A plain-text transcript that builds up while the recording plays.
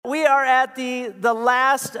are at the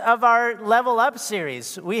last of our Level Up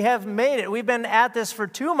series. We have made it. We've been at this for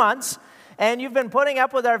 2 months, and you've been putting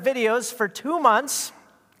up with our videos for 2 months.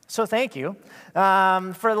 So thank you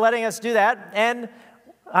for letting us do that. And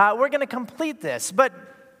we're going to complete this. But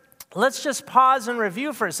let's just pause and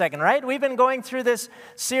review for a second, right? We've been going through this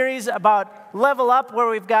series about Level Up, where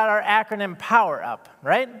we've got our acronym Power Up,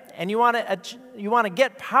 right? And you want to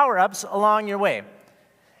get power ups along your way.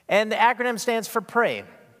 And the acronym stands for PRAY.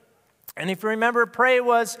 And if you remember, PRAY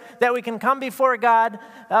was that we can come before God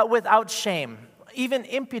without shame, even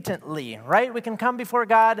impotently, right? We can come before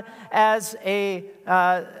God as a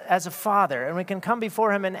father, and we can come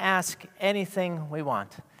before Him and ask anything we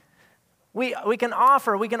want. We can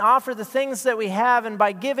offer the things that we have, and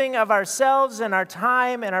by giving of ourselves and our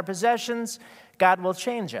time and our possessions, God will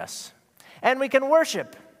change us. And we can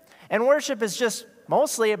worship. And worship is just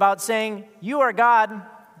mostly about saying, you are God,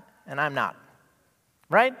 and I'm not,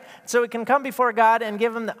 right? So we can come before God and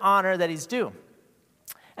give Him the honor that He's due.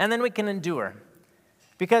 And then we can endure.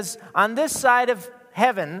 Because on this side of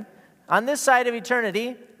heaven, on this side of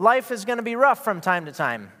eternity, life is going to be rough from time to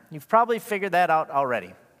time. You've probably figured that out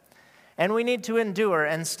already. And we need to endure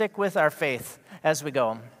and stick with our faith as we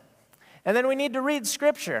go. And then we need to read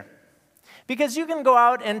Scripture. Because you can go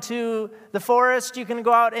out into the forest, you can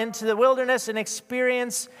go out into the wilderness and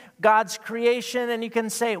experience God's creation, and you can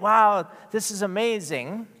say, wow, this is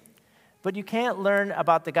amazing. But you can't learn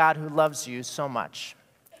about the God who loves you so much.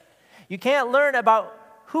 You can't learn about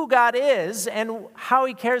who God is and how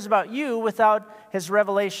He cares about you without His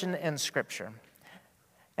revelation in Scripture.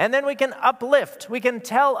 And then we can uplift. We can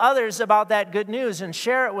tell others about that good news and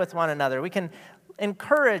share it with one another. We can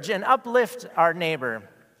encourage and uplift our neighbor.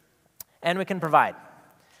 And we can provide.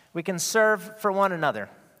 We can serve for one another.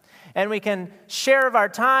 And we can share of our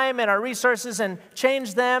time and our resources and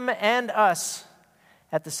change them and us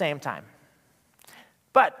at the same time.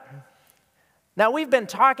 But now we've been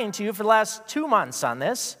talking to you for the last 2 months on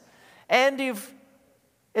this, and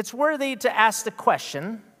it's worthy to ask the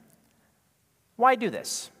question, why do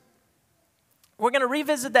this? We're going to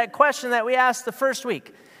revisit that question that we asked the first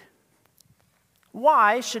week.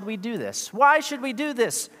 Why should we do this? Why should we do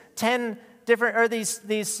this? 10 different, or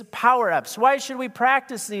these power-ups. Why should we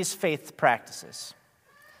practice these faith practices?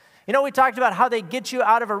 You know, we talked about how they get you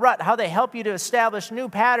out of a rut, how they help you to establish new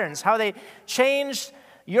patterns, how they change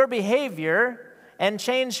your behavior and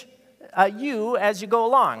change you as you go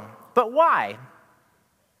along. But why?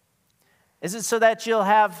 Is it so that you'll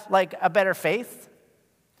have, like, a better faith?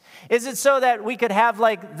 Is it so that we could have,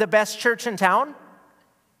 like, the best church in town?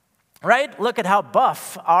 Right? Look at how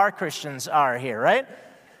buff our Christians are here, right?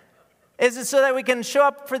 Is it so that we can show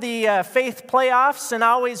up for the faith playoffs and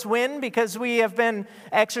always win because we have been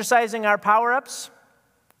exercising our power-ups?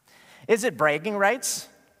 Is it bragging rights?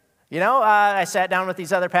 You know, I sat down with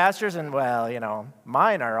these other pastors and, well, you know,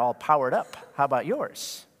 mine are all powered up. How about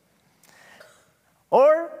yours?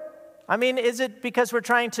 Or, I mean, is it because we're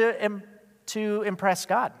trying to impress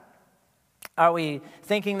God? Are we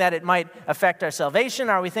thinking that it might affect our salvation?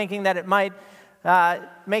 Are we thinking that it might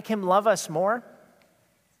make Him love us more?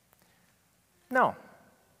 No,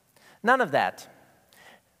 none of that.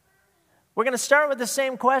 We're going to start with the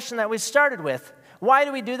same question that we started with. Why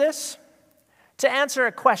do we do this? To answer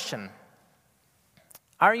a question.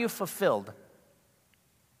 Are you fulfilled?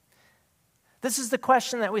 This is the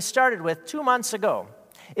question that we started with 2 months ago.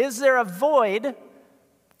 Is there a void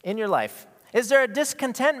in your life? Is there a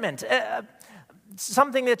discontentment?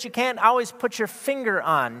 Something that you can't always put your finger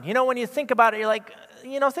on. You know, when you think about it, you're like,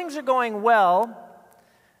 you know, things are going well,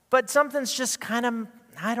 but something's just kind of,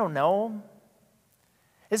 I don't know.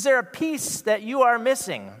 Is there a piece that you are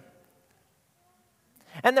missing?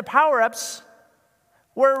 And the power-ups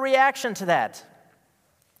were a reaction to that.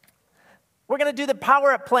 We're going to do the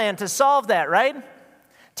power-up plan to solve that, right?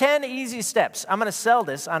 10 easy steps. I'm going to sell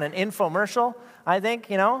this on an infomercial, I think,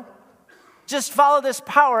 you know. Just follow this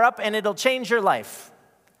power-up and it'll change your life.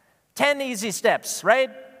 10 easy steps, right?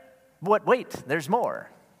 But wait, there's more.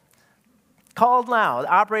 Call now. The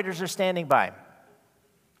operators are standing by.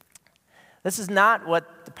 This is not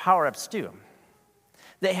what the power-ups do.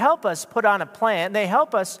 They help us put on a plan. They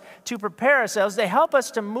help us to prepare ourselves. They help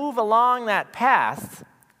us to move along that path,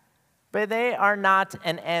 but they are not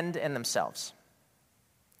an end in themselves.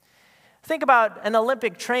 Think about an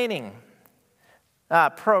Olympic training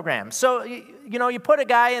program. So, you know, you put a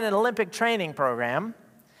guy in an Olympic training program,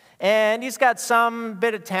 and he's got some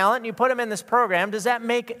bit of talent, and you put him in this program. Does that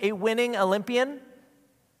make a winning Olympian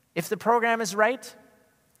if the program is right?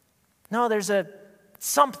 No, there's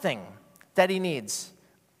something that he needs.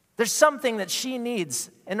 There's something that she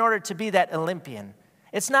needs in order to be that Olympian.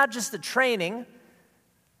 It's not just the training. It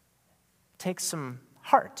takes some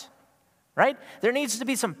heart, right? There needs to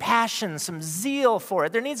be some passion, some zeal for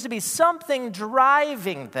it. There needs to be something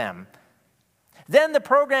driving them. Then the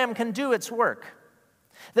program can do its work.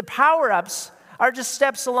 The power-ups are just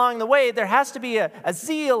steps along the way. There has to be a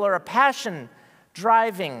zeal or a passion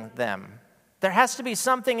driving them. There has to be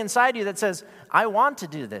something inside you that says, I want to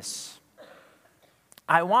do this.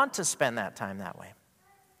 I want to spend that time that way.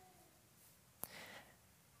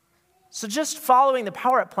 So just following the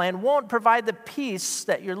power-up plan won't provide the peace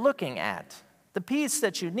that you're looking at, the peace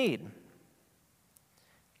that you need.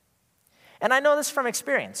 And I know this from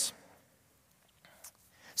experience.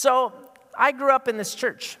 So I grew up in this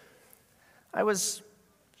church. I was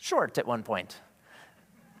short at one point.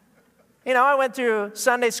 I went through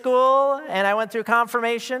Sunday school, and I went through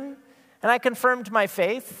confirmation, and I confirmed my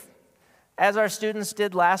faith, as our students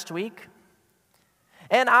did last week.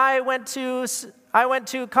 And I went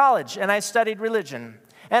to college, and I studied religion.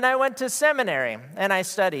 And I went to seminary, and I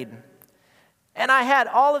studied. And I had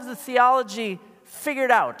all of the theology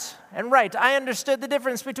figured out and right. I understood the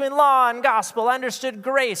difference between law and gospel. I understood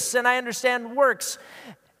grace, and I understand works.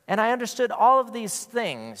 And I understood all of these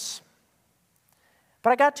things. But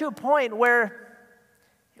I got to a point where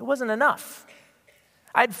it wasn't enough.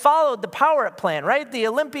 I'd followed the power-up plan, right? The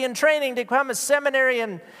Olympian training to become a seminary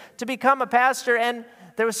and to become a pastor, and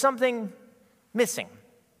there was something missing.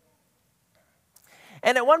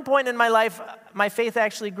 And at one point in my life, my faith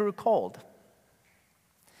actually grew cold.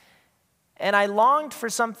 And I longed for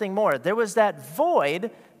something more. There was that void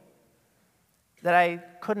that I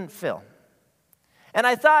couldn't fill. And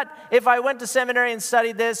I thought if I went to seminary and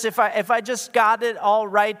studied this, if I just got it all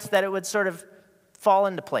right, that it would sort of fall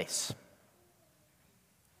into place.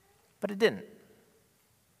 But it didn't.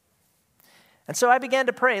 And so I began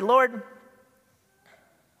to pray, Lord,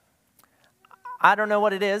 I don't know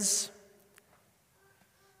what it is,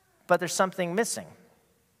 but there's something missing.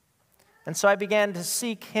 And so I began to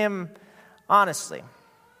seek Him honestly.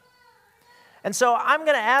 And so I'm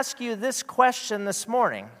going to ask you this question this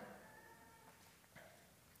morning.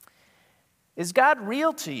 Is God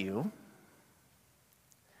real to you,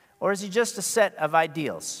 or is He just a set of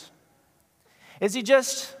ideals? Is He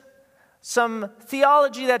just some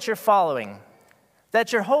theology that you're following,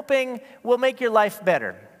 that you're hoping will make your life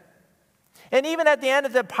better? And even at the end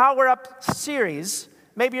of the Power Up series,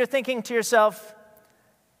 maybe you're thinking to yourself,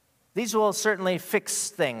 these will certainly fix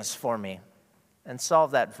things for me and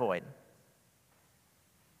solve that void.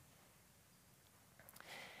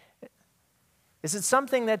 Is it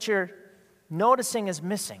something that you're noticing is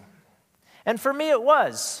missing? And for me, it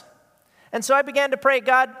was. And so I began to pray,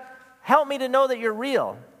 God, help me to know that you're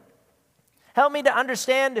real. Help me to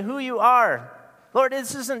understand who you are. Lord,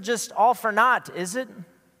 this isn't just all for naught, is it?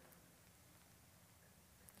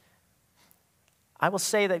 I will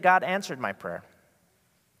say that God answered my prayer.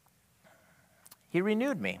 He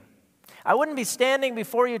renewed me. I wouldn't be standing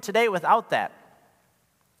before you today without that.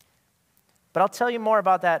 But I'll tell you more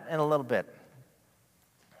about that in a little bit.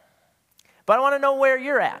 But I want to know where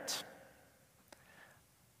you're at.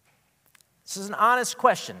 This is an honest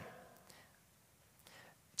question.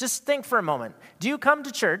 Just think for a moment. Do you come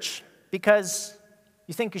to church because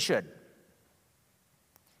you think you should?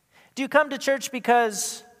 Do you come to church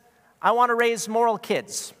because I want to raise moral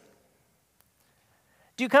kids?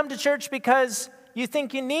 Do you come to church because you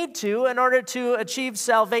think you need to in order to achieve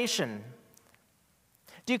salvation?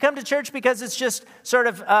 Do you come to church because it's just sort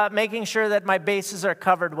of making sure that my bases are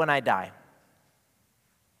covered when I die?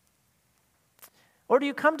 Or do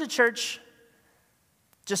you come to church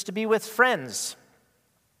just to be with friends?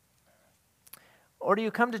 Or do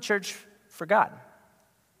you come to church for God?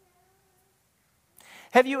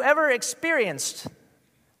 Have you ever experienced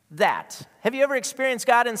that? Have you ever experienced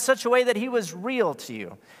God in such a way that He was real to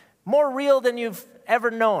you? More real than you've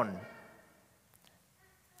ever known?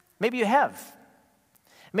 Maybe you have.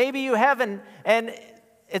 Maybe you haven't, and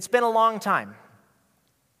it's been a long time,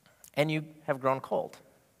 and you have grown cold.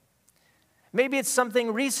 Maybe it's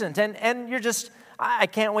something recent, and you're just, I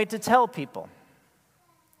can't wait to tell people.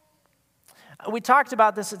 We talked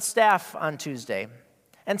about this at staff on Tuesday,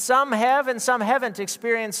 and some have and some haven't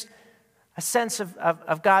experienced a sense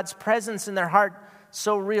of God's presence in their heart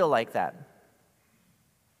so real like that.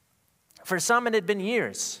 For some, it had been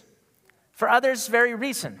years. For others, very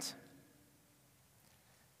recent.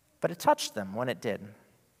 But it touched them when it did.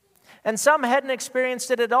 And some hadn't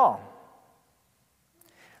experienced it at all.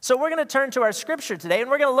 So we're going to turn to our scripture today, and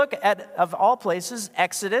we're going to look at, of all places,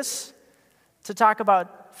 Exodus, to talk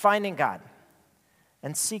about finding God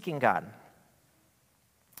and seeking God.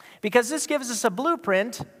 Because this gives us a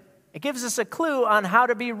blueprint It gives us a clue on how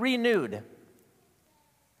to be renewed.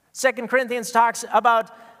 2 Corinthians talks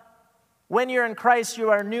about when you're in Christ, you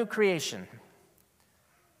are a new creation.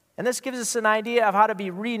 And this gives us an idea of how to be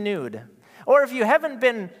renewed. Or if you haven't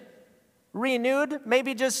been renewed,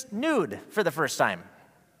 maybe just nude for the first time.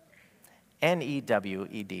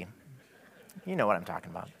 N-E-W-E-D. You know what I'm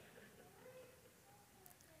talking about.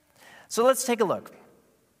 So let's take a look.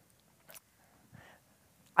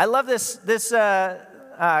 I love this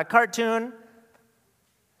cartoon.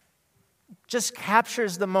 Just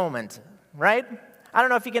captures the moment, right? I don't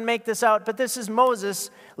know if you can make this out, but this is Moses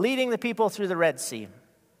leading the people through the Red Sea.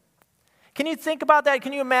 Can you think about that?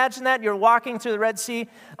 Can you imagine that? You're walking through the Red Sea.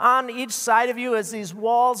 On each side of you is these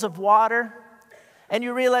walls of water, and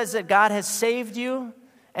you realize that God has saved you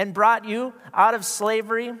and brought you out of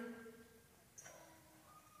slavery.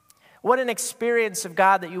 What an experience of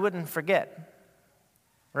God that you wouldn't forget,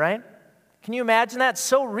 right? Can you imagine that?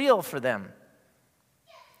 So real for them.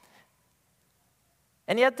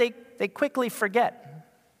 And yet they quickly forget.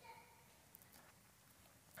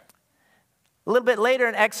 A little bit later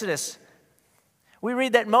in Exodus, we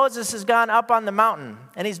read that Moses has gone up on the mountain,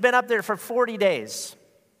 and he's been up there for 40 days.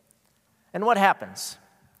 And what happens?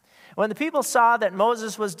 When the people saw that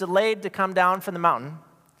Moses was delayed to come down from the mountain,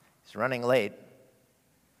 he's running late,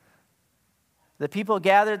 the people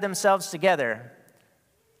gathered themselves together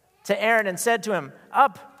to Aaron and said to him,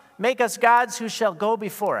 "Up, make us gods who shall go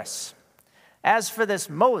before us. As for this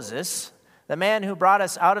Moses, the man who brought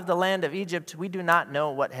us out of the land of Egypt, we do not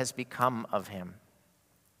know what has become of him."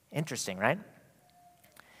 Interesting, right?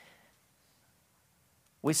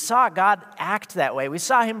 We saw God act that way. We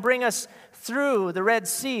saw him bring us through the Red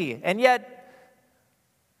Sea, and yet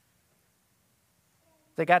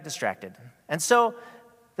they got distracted. And so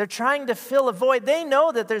they're trying to fill a void. They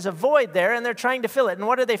know that there's a void there, and they're trying to fill it. And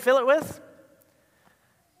what do they fill it with?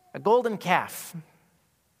 A golden calf.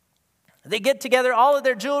 They get together all of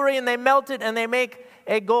their jewelry, and they melt it, and they make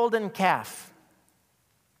a golden calf.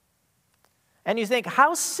 And you think,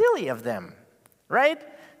 how silly of them, right?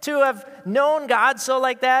 To have known God so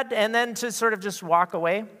like that, and then to sort of just walk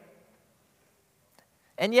away.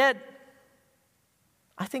 And yet,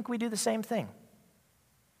 I think we do the same thing,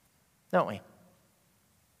 don't we?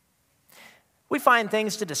 We find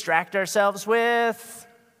things to distract ourselves with.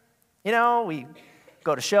 You know, we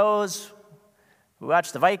go to shows, we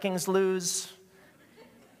watch the Vikings lose.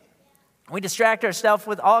 We distract ourselves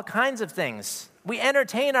with all kinds of things. We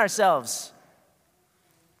entertain ourselves,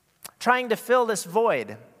 trying to fill this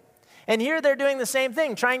void. And here they're doing the same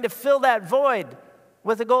thing, trying to fill that void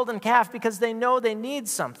with a golden calf because they know they need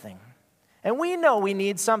something. And we know we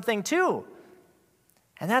need something too.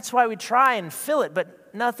 And that's why we try and fill it,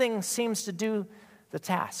 but nothing seems to do the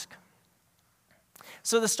task.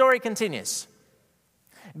 So the story continues.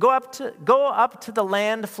 Go up to the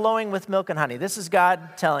land flowing with milk and honey. This is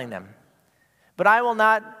God telling them. But I will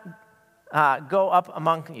not go up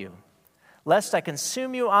among you, lest I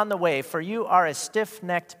consume you on the way, for you are a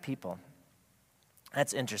stiff-necked people.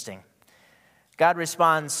 That's interesting. God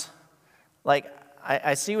responds, like,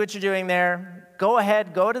 I see what you're doing there. Go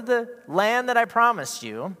ahead, go to the land that I promised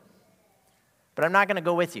you, but I'm not going to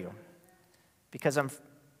go with you because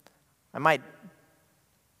I might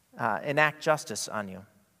enact justice on you.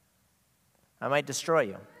 I might destroy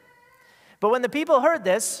you. But when the people heard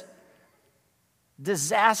this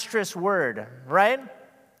disastrous word, right?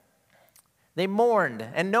 They mourned,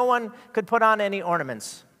 and no one could put on any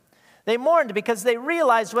ornaments. They mourned because they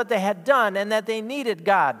realized what they had done and that they needed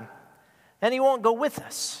God, and he won't go with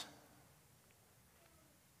us.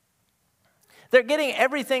 They're getting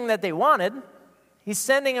everything that they wanted. He's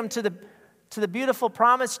sending them to the beautiful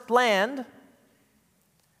promised land,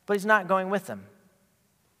 but he's not going with them.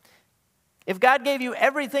 If God gave you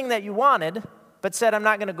everything that you wanted, but said, I'm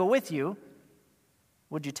not going to go with you,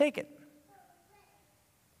 would you take it?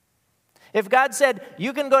 If God said,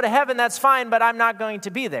 you can go to heaven, that's fine, but I'm not going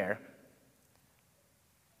to be there,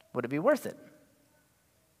 would it be worth it?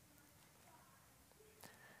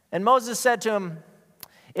 And Moses said to him,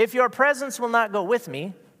 if your presence will not go with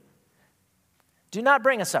me, do not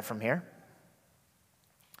bring us up from here.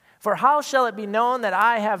 For how shall it be known that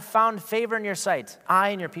I have found favor in your sight, I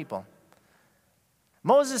and your people?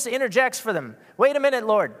 Moses interjects for them. Wait a minute,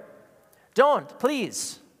 Lord.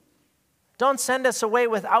 Please. Don't send us away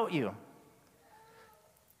without you.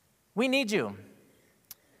 We need you.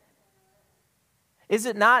 Is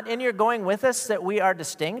it not in your going with us that we are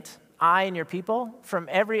distinct, I and your people, from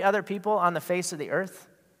every other people on the face of the earth?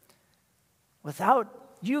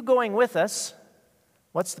 Without you going with us,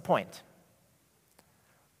 what's the point?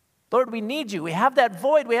 Lord, we need you. We have that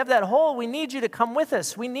void. We have that hole. We need you to come with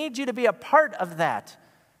us. We need you to be a part of that.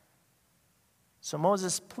 So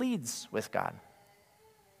Moses pleads with God.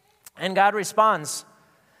 And God responds,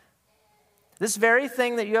 this very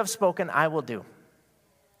thing that you have spoken, I will do.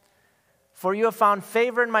 For you have found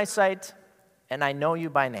favor in my sight, and I know you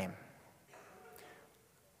by name.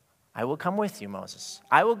 I will come with you, Moses.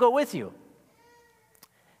 I will go with you.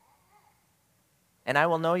 And I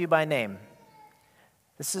will know you by name.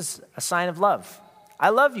 This is a sign of love. I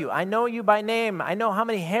love you. I know you by name. I know how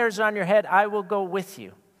many hairs are on your head. I will go with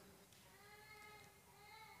you.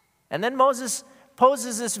 And then Moses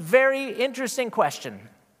poses this very interesting question.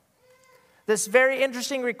 This very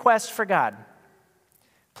interesting request for God.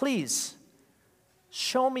 Please,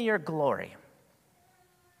 show me your glory.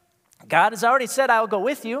 God has already said, I will go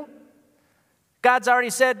with you. God's already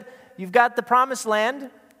said, you've got the promised land.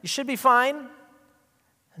 You should be fine.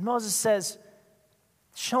 And Moses says,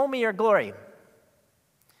 show me your glory.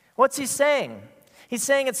 What's he saying? He's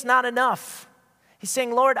saying it's not enough. He's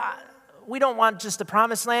saying, Lord, we don't want just the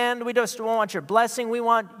promised land. We just don't want your blessing. We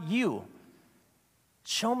want you.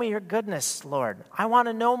 Show me your goodness, Lord. I want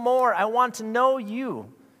to know more. I want to know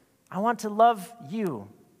you. I want to love you.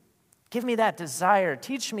 Give me that desire.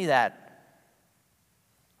 Teach me that.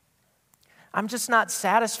 I'm just not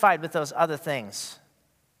satisfied with those other things.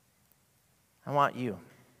 I want you.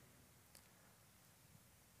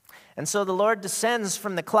 And so the Lord descends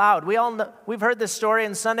from the cloud. We've heard this story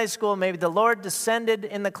in Sunday school maybe. The Lord descended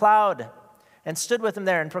in the cloud and stood with him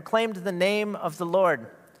there and proclaimed the name of the Lord.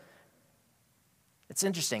 It's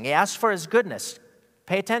interesting. He asked for his goodness.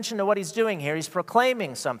 Pay attention to what he's doing here. He's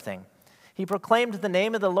proclaiming something. He proclaimed the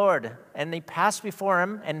name of the Lord, and he passed before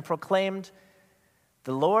him and proclaimed,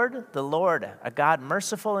 the Lord, a God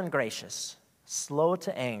merciful and gracious, slow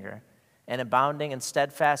to anger, and abounding in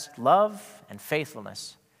steadfast love and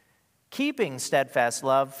faithfulness, keeping steadfast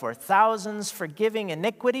love for thousands, forgiving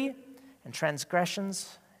iniquity and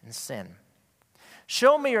transgressions and sin.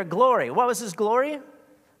 Show me your glory. What was his glory?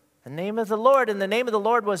 The name of the Lord, and the name of the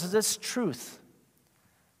Lord was this truth,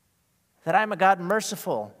 that I'm a God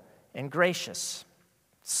merciful and gracious,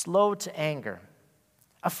 slow to anger,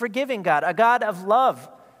 a forgiving God, a God of love,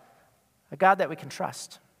 a God that we can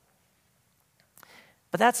trust.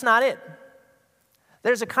 But that's not it.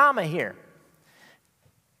 There's a comma here.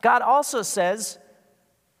 God also says,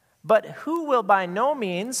 but who will by no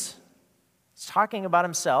means, he's talking about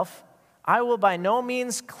himself, I will by no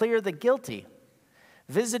means clear the guilty,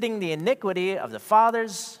 visiting the iniquity of the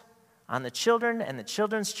fathers on the children and the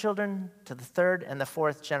children's children to the third and the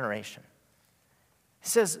fourth generation. He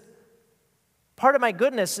says, part of my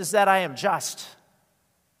goodness is that I am just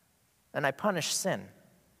and I punish sin.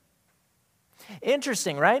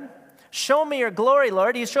 Interesting, right? Show me your glory,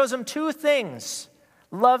 Lord. He shows him two things,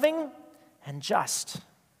 loving and just.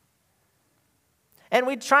 And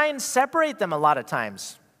we try and separate them a lot of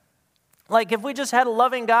times. Like if we just had a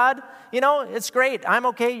loving God, it's great. I'm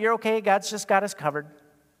okay, you're okay, God's just got us covered.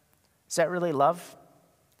 Is that really love?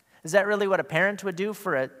 Is that really what a parent would do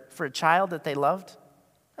for a child that they loved?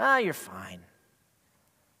 You're fine.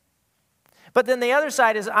 But then the other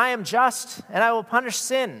side is, I am just, and I will punish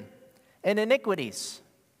sin and iniquities.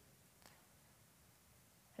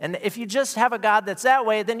 And if you just have a God that's that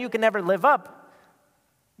way, then you can never live up.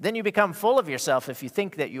 Then you become full of yourself if you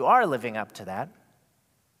think that you are living up to that.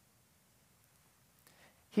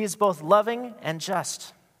 He is both loving and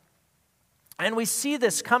just. And we see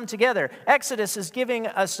this come together. Exodus is giving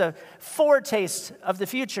us a foretaste of the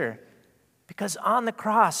future. Because on the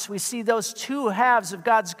cross, we see those two halves of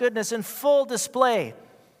God's goodness in full display.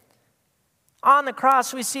 On the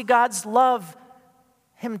cross, we see God's love,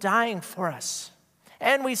 him dying for us.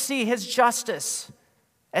 And we see his justice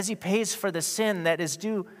as he pays for the sin that is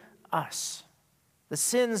due us. The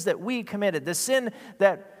sins that we committed, the sin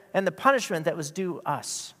and the punishment that was due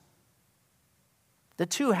us. The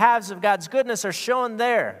two halves of God's goodness are shown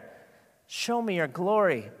there. Show me your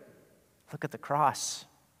glory. Look at the cross.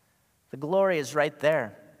 The glory is right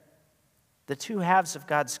there. The two halves of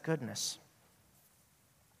God's goodness.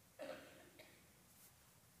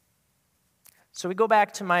 So we go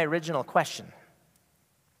back to my original question.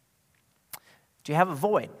 Do you have a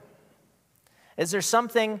void? Is there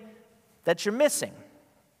something that you're missing?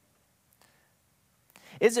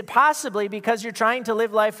 Is it possibly because you're trying to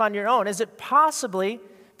live life on your own? Is it possibly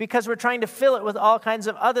because we're trying to fill it with all kinds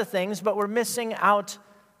of other things, but we're missing out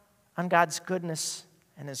on God's goodness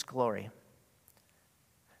and his glory?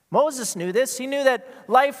 Moses knew this. He knew that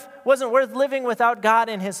life wasn't worth living without God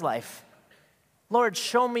in his life. Lord,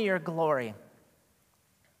 show me your glory.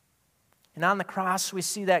 And on the cross, we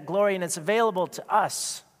see that glory, and it's available to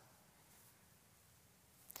us.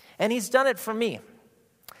 And he's done it for me.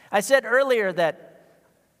 I said earlier that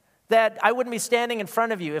I wouldn't be standing in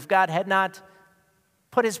front of you if God had not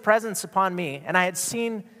put his presence upon me and I had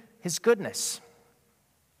seen his goodness.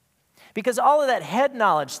 Because all of that head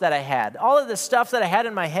knowledge that I had, all of the stuff that I had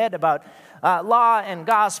in my head about law and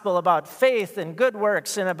gospel, about faith and good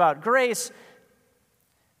works and about grace,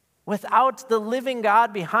 without the living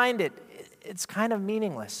God behind it, it's kind of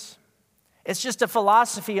meaningless. It's just a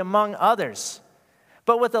philosophy among others.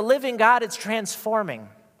 But with the living God, it's transforming.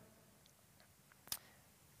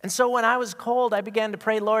 And so when I was cold, I began to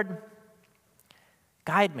pray, Lord,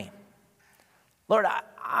 guide me. Lord,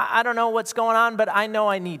 I don't know what's going on, but I know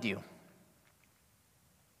I need you.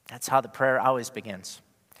 That's how the prayer always begins.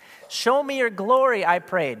 Show me your glory, I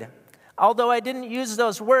prayed. Although I didn't use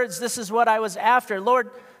those words, this is what I was after. Lord,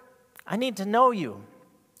 I need to know you.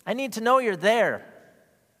 I need to know you're there.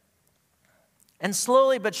 And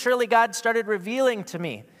slowly but surely, God started revealing to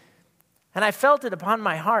me. And I felt it upon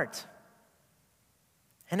my heart.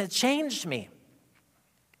 And it changed me.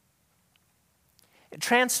 It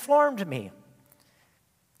transformed me.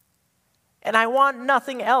 And I want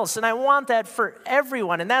nothing else. And I want that for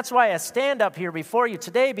everyone. And that's why I stand up here before you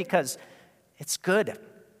today, because it's good.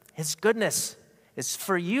 His goodness is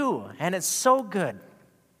for you. And it's so good.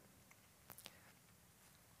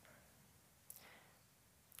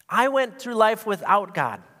 I went through life without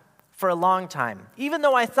God for a long time. Even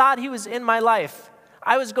though I thought he was in my life,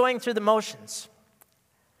 I was going through the motions.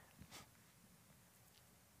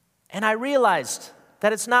 And I realized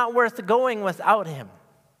that it's not worth going without him.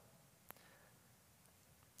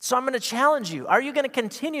 So I'm going to challenge you. Are you going to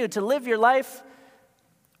continue to live your life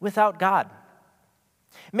without God?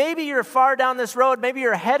 Maybe you're far down this road. Maybe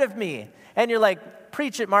you're ahead of me. And you're like,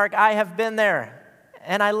 preach it, Mark. I have been there.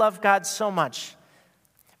 And I love God so much.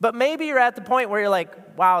 But maybe you're at the point where you're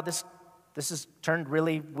like, wow, this has turned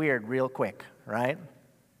really weird real quick, right?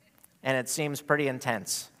 And it seems pretty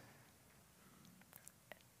intense.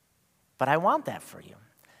 But I want that for you.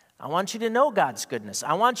 I want you to know God's goodness.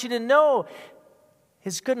 I want you to know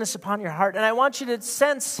his goodness upon your heart. And I want you to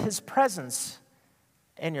sense his presence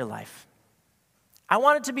in your life. I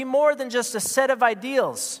want it to be more than just a set of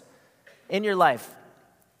ideals in your life.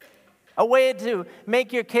 A way to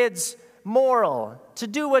make your kids moral, to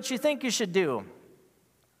do what you think you should do.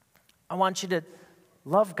 I want you to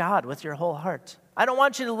love God with your whole heart. I don't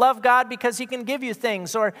want you to love God because he can give you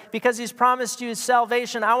things or because he's promised you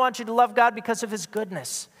salvation. I want you to love God because of his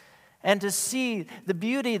goodness and to see the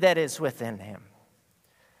beauty that is within him.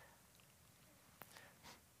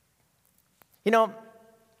 You know,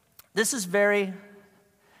 this has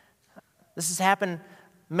happened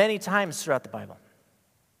many times throughout the Bible,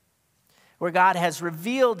 where God has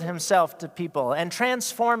revealed himself to people and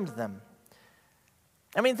transformed them.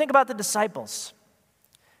 I mean, think about the disciples.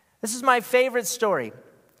 This is my favorite story.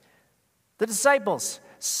 The disciples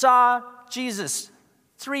saw Jesus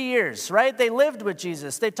 3 years, right? They lived with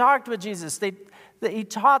Jesus. They talked with Jesus. He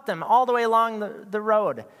taught them all the way along the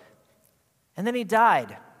road. And then he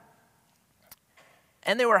died.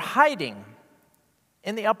 And they were hiding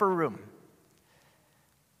in the upper room.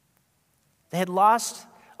 They had lost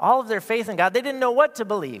all of their faith in God. They didn't know what to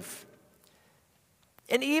believe.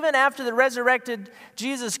 And even after the resurrected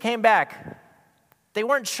Jesus came back, they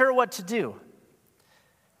weren't sure what to do.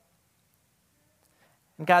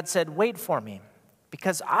 And God said, wait for me,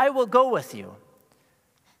 because I will go with you.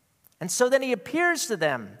 And so then he appears to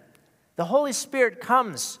them. The Holy Spirit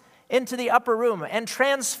comes into the upper room and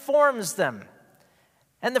transforms them.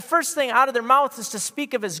 And the first thing out of their mouth is to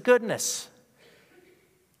speak of his goodness.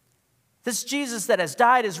 This Jesus that has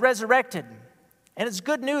died is resurrected. And it's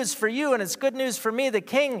good news for you and it's good news for me. The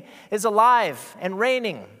King is alive and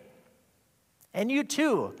reigning. And you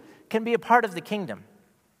too can be a part of the kingdom.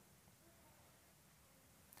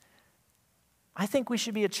 I think we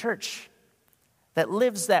should be a church that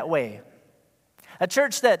lives that way. A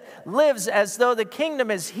church that lives as though the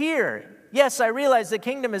kingdom is here. Yes, I realize the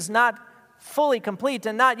kingdom is not fully complete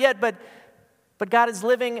and not yet, but God is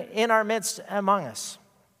living in our midst among us.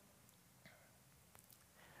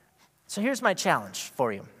 So here's my challenge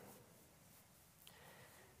for you.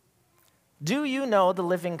 Do you know the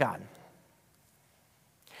living God?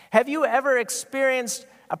 Have you ever experienced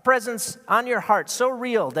a presence on your heart so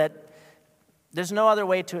real that there's no other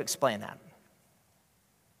way to explain that?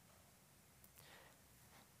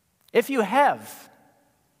 If you have,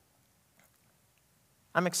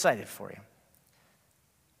 I'm excited for you.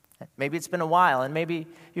 Maybe it's been a while and maybe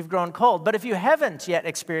you've grown cold, but if you haven't yet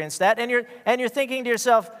experienced that and you're thinking to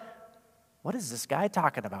yourself, what is this guy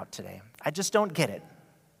talking about today? I just don't get it.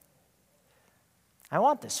 I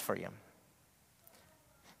want this for you.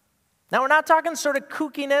 Now, we're not talking sort of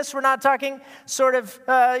kookiness. We're not talking sort of,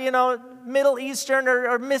 Middle Eastern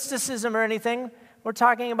or mysticism or anything. We're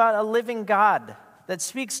talking about a living God that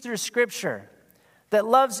speaks through Scripture, that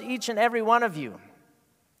loves each and every one of you.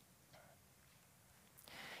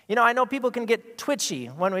 I know people can get twitchy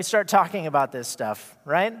when we start talking about this stuff,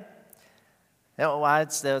 right?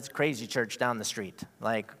 It's the crazy church down the street.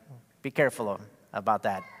 Like, be careful about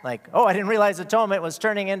that. Like, I didn't realize atonement was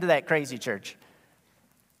turning into that crazy church.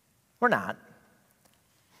 We're not.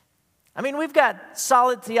 We've got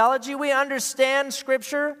solid theology. We understand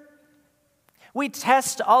Scripture. We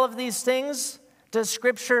test all of these things. Does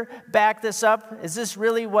Scripture back this up? Is this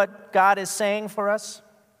really what God is saying for us?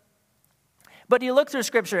 But you look through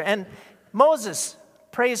Scripture, and Moses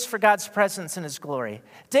prays for God's presence and His glory.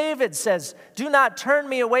 David says, "Do not turn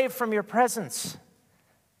me away from your presence.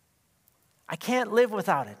 I can't live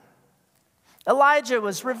without it." Elijah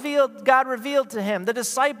was revealed, God revealed to him. The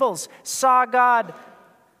disciples saw God,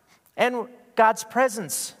 and God's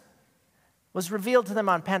presence was revealed to them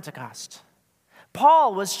on Pentecost.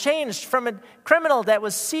 Paul was changed from a criminal that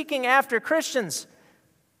was seeking after Christians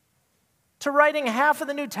to writing half of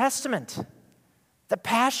the New Testament. The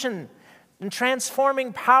passion and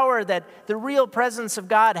transforming power that the real presence of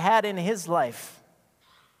God had in his life.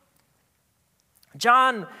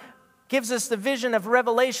 John gives us the vision of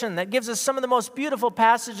Revelation that gives us some of the most beautiful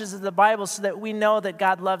passages of the Bible so that we know that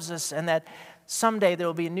God loves us and that someday there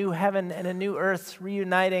will be a new heaven and a new earth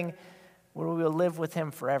reuniting where we will live with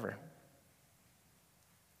Him forever.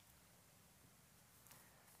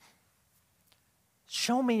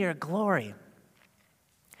 Show me your glory.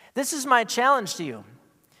 This is my challenge to you.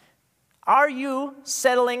 Are you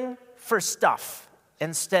settling for stuff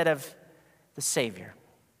instead of the Savior?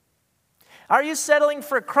 Are you settling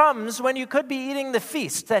for crumbs when you could be eating the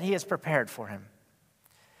feast that He has prepared for him?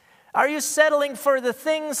 Are you settling for the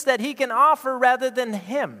things that He can offer rather than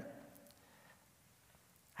Him?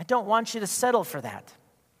 I don't want you to settle for that.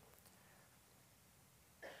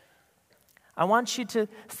 I want you to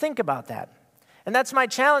think about that. And that's my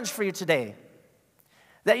challenge for you today.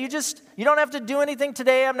 That you don't have to do anything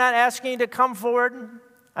today. I'm not asking you to come forward.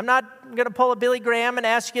 I'm not going to pull a Billy Graham and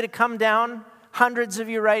ask you to come down, hundreds of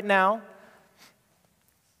you right now.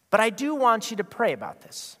 But I do want you to pray about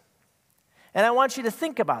this. And I want you to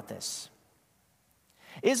think about this.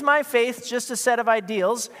 Is my faith just a set of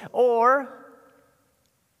ideals, or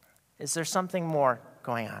is there something more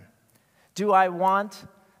going on? Do I want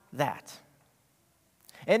that?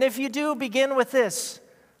 And if you do, begin with this.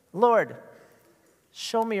 Lord,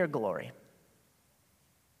 show me your glory.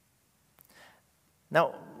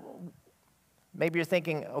 Now, maybe you're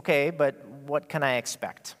thinking, okay, but what can I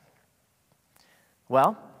expect?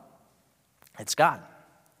 Well, it's God.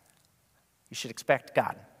 You should expect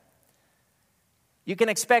God. You can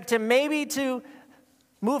expect Him maybe to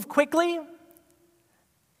move quickly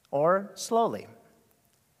or slowly.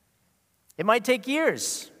 It might take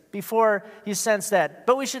years before you sense that.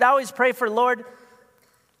 But we should always pray for, Lord,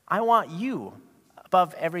 I want you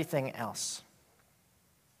above everything else.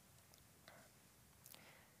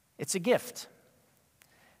 It's a gift.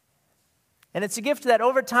 And it's a gift that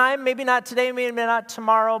over time, maybe not today, maybe not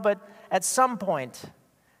tomorrow, but at some point,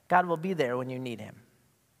 God will be there when you need Him,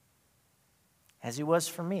 as He was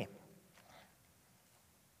for me.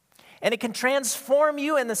 And it can transform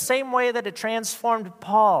you in the same way that it transformed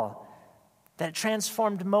Paul, that it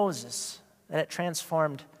transformed Moses, that it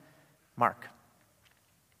transformed Mark.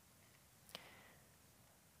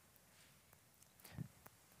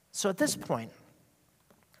 So at this point,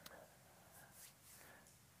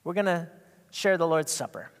 we're going to share the Lord's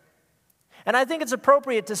Supper. And I think it's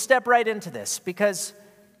appropriate to step right into this because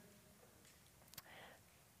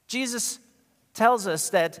Jesus tells us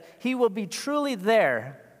that He will be truly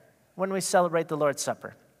there when we celebrate the Lord's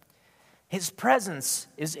Supper. His presence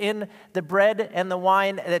is in the bread and the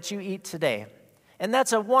wine that you eat today. And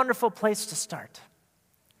that's a wonderful place to start.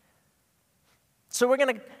 So we're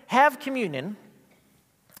going to have communion.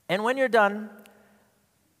 And when you're done,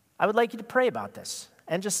 I would like you to pray about this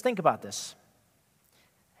and just think about this.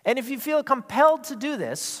 And if you feel compelled to do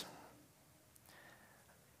this,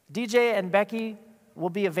 DJ and Becky will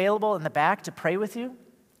be available in the back to pray with you.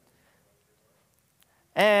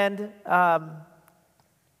 And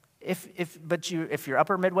if you're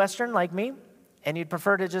upper Midwestern like me, and you'd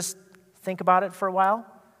prefer to just think about it for a while,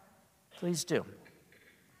 please do.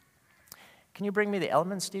 Can you bring me the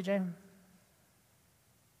elements, DJ?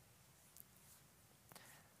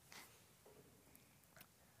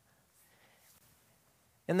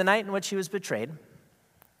 In the night in which He was betrayed,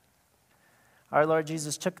 our Lord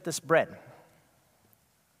Jesus took this bread,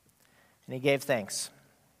 and He gave thanks.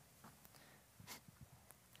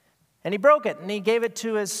 And he broke it, and he gave it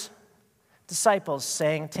to his disciples,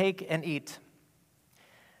 saying, "Take and eat.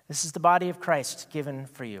 This is the body of Christ given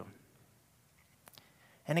for you."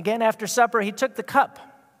 And again, after supper, he took the cup.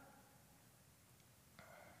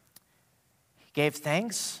 He gave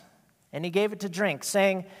thanks, and he gave it to drink,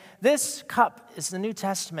 saying, "This cup is the New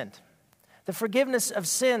Testament, the forgiveness of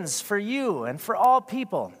sins for you and for all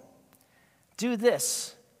people. Do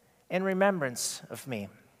this in remembrance of me.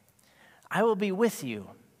 I will be with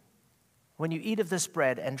you when you eat of this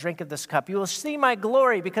bread and drink of this cup. You will see my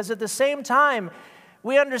glory, because at the same time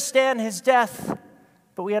we understand his death,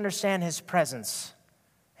 but we understand his presence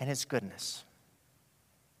and his goodness.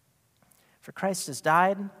 For Christ has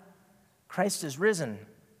died, Christ is risen,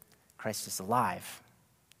 Christ is alive,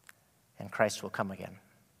 and Christ will come again."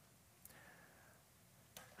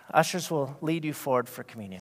 Ushers will lead you forward for communion.